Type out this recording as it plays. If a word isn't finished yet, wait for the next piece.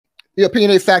the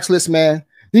opinionated facts list, man.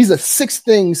 These are 6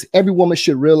 things every woman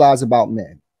should realize about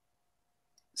men.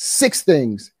 6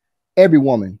 things every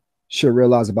woman should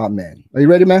realize about men. Are you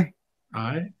ready, man? All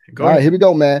right. All right, here we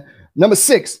go, man. Number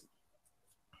 6.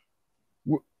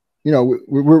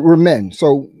 We're men.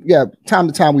 So yeah, time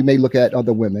to time we may look at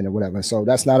other women or whatever. So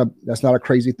that's not a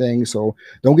crazy thing. So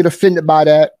don't get offended by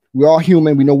that. We're all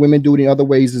human. We know women do it in other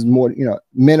ways. Is more,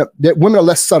 women are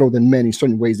less subtle than men in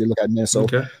certain ways they look at men. So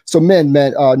so men,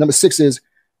 number 6 is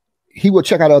he will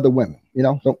check out other women.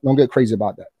 Don't get crazy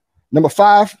about that. Number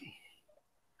 5,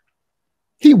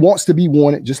 he wants to be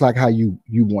wanted just like how you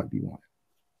want to be wanted.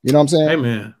 You know what I'm saying?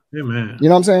 Amen. Amen. You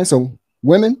know what I'm saying? So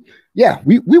women, yeah,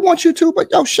 we want you to,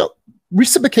 but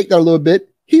reciprocate that a little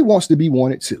bit. He wants to be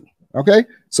wanted too. Okay.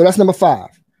 So that's number 5.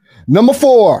 Number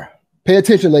 4, pay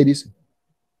attention, ladies.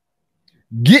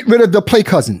 Get rid of the play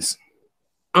cousins.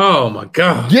 Oh my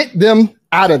God. Get them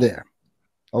out of there.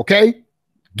 Okay.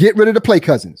 Get rid of the play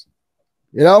cousins.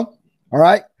 All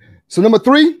right. So number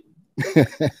 3,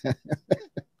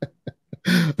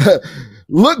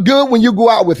 look good when you go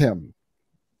out with him.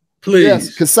 Please.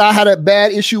 Yes, Kasai had a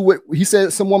bad issue with, he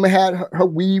said some woman had her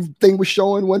weave thing was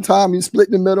showing one time. He split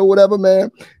in the middle, whatever, man.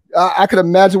 I could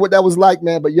imagine what that was like,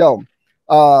 man. But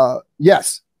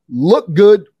yes, look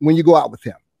good when you go out with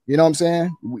him. You know what I'm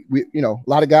saying? We a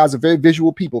lot of guys are very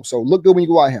visual people. So look good when you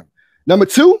go out with him. Number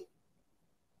 2,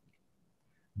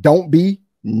 don't be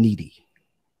needy.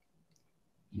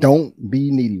 Don't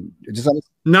be needy.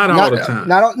 Not all the time.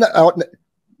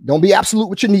 Don't be absolute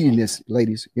with your neediness,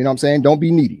 ladies. You know what I'm saying? Don't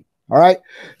be needy. All right.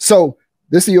 So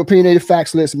this is your opinionated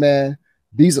facts list, man.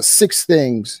 These are 6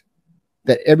 things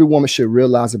that every woman should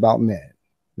realize about men.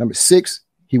 Number 6,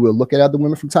 he will look at other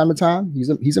women from time to time. He's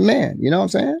a man. You know what I'm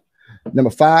saying?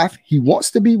 Number 5, he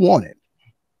wants to be wanted.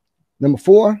 Number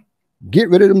 4, get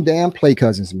rid of them damn play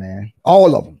cousins, man.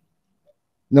 All of them.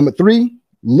 Number 3,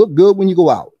 look good when you go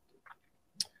out.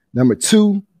 Number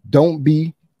 2, don't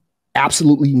be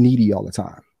absolutely needy all the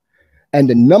time. And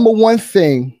the number 1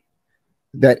 thing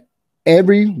that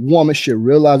every woman should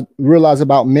realize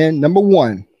about men, number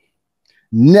 1,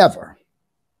 never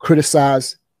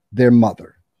criticize their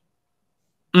mother.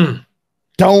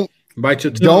 Don't bite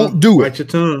your tongue. Don't do it. Bite your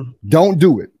tongue. Don't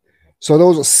do it. So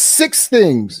those are 6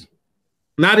 things.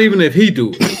 Not even if he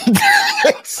do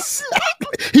it.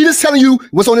 Exactly. He just telling you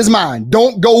what's on his mind.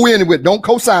 Don't go in with it. Don't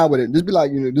co-sign with it. Just be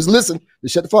like, just listen.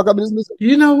 Just shut the fuck up and just listen.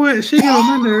 You know what? She got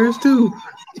on my nerves too.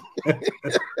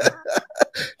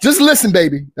 Just listen,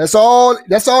 baby. That's all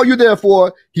you're there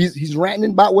for. He's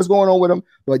ranting about what's going on with him.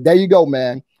 But there you go,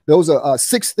 man. Those are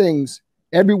 6 things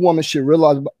every woman should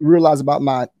realize about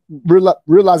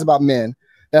men.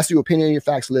 That's your opinionated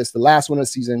facts list. The last one of the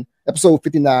season, episode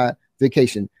 59,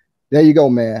 vacation. There you go,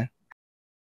 man.